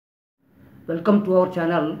Welcome to our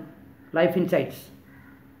channel Life Insights.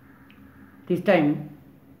 This time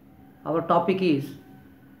our topic is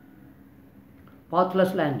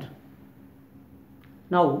pathless land.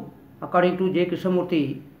 Now, according to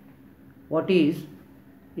J.Krishnamurti, what is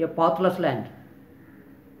a pathless land?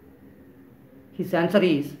 His answer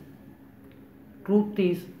is, truth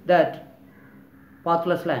is that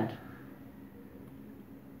pathless land.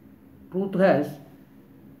 Truth has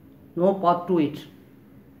no path to it.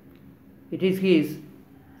 It is his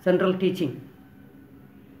central teaching.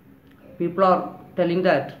 People are telling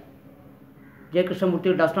that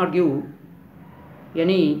J.Krishnamurti does not give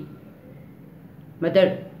any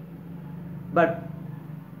method, but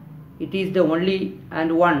it is the only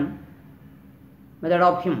and one method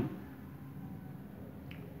of him.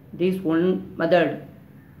 This one method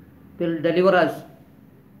will deliver us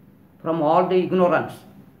from all the ignorance.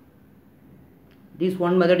 This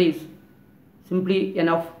one method is simply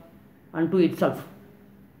enough unto itself.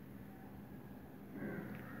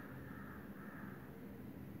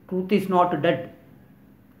 Truth is not dead.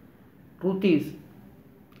 Truth is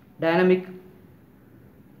dynamic,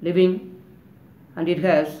 living, and it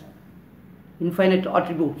has infinite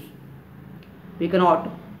attributes. We cannot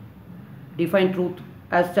define truth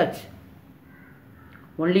as such.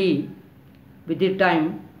 Only with the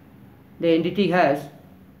time the entity has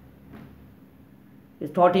a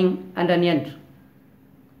starting and an end.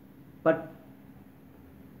 But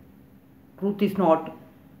truth is not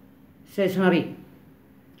stationary.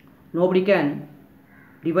 Nobody can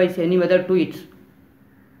devise any method to it.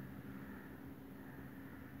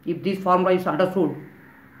 If this formula is understood,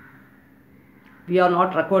 we are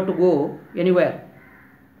not required to go anywhere.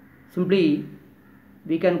 Simply,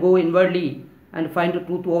 we can go inwardly and find the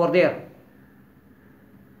truth over there.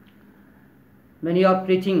 Many are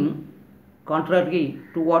preaching contrary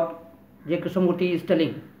to what J.Krishnamurti is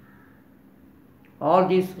telling. All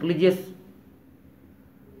these religious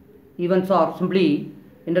events are simply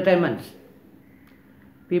entertainments.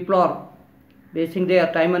 People are wasting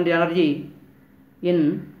their time and energy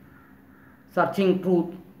in searching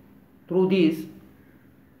truth through these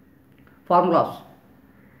formulas.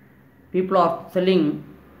 People are selling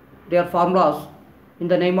their formulas in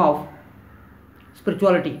the name of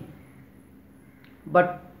spirituality.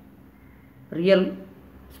 But real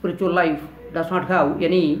spiritual life does not have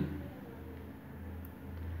any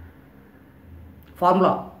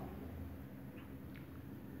formula.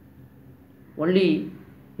 Only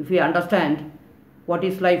if we understand what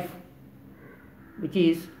is life, which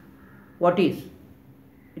is what is,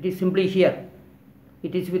 it is simply here.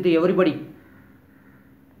 It is with everybody.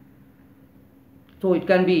 So it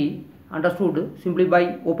can be understood simply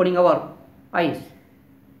by opening our eyes.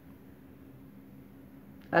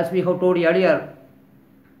 As we have told earlier,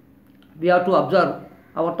 we have to observe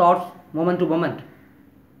our thoughts moment to moment.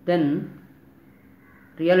 Then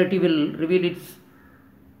reality will reveal its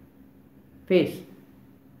face.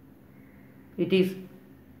 It is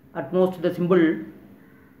at most the simple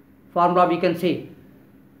formula we can say.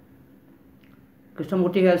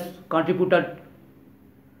 Krishnamurti has contributed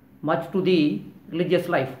much to the religious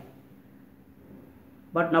life.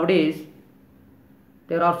 But nowadays,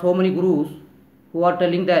 there are so many gurus who are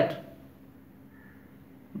telling that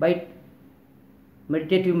by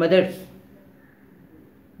meditative methods,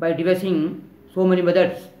 by devising so many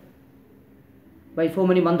methods, by so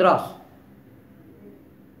many mantras,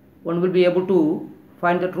 one will be able to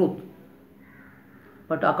find the truth.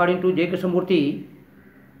 But according to J.Krishnamurti,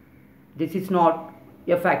 this is not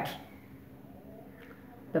a fact.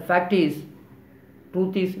 The fact is,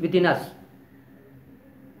 truth is within us.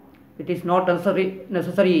 It is not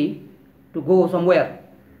necessary to go somewhere.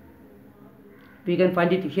 We can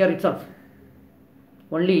find it here itself.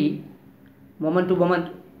 Only moment to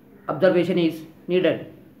moment observation is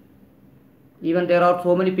needed. Even there are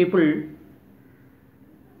so many people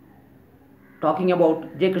talking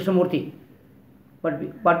about J.Krishnamurti.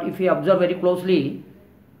 But if we observe very closely,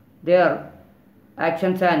 their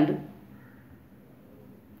actions and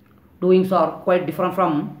doings are quite different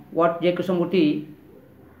from what J.Krishnamurti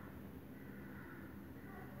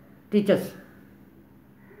teaches.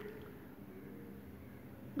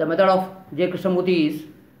 The method of J.Krishnamurti is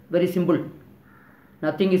very simple.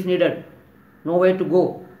 Nothing is needed. No way to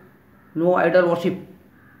go. No idol worship.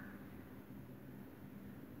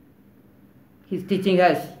 His teaching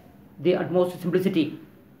has the utmost simplicity.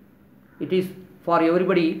 It is for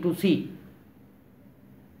everybody to see.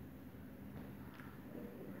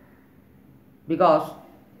 Because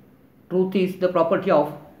truth is the property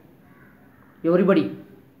of everybody.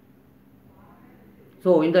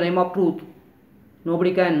 So in the name of truth,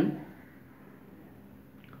 nobody can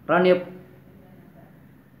run a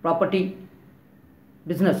property,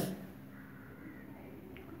 business.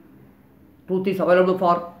 Truth is available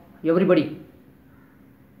for everybody.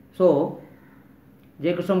 So,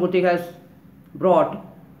 J. Krishnamurti has brought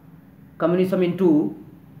communism into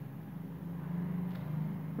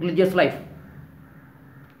religious life.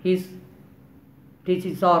 His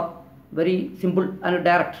teachings are very simple and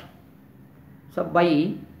direct. So,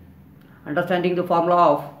 by understanding the formula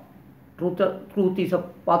of truth is a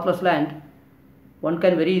pathless land, one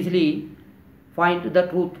can very easily find the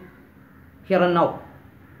truth here and now.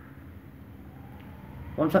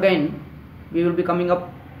 Once again, we will be coming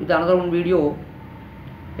up with another one video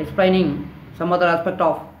explaining some other aspect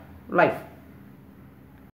of life.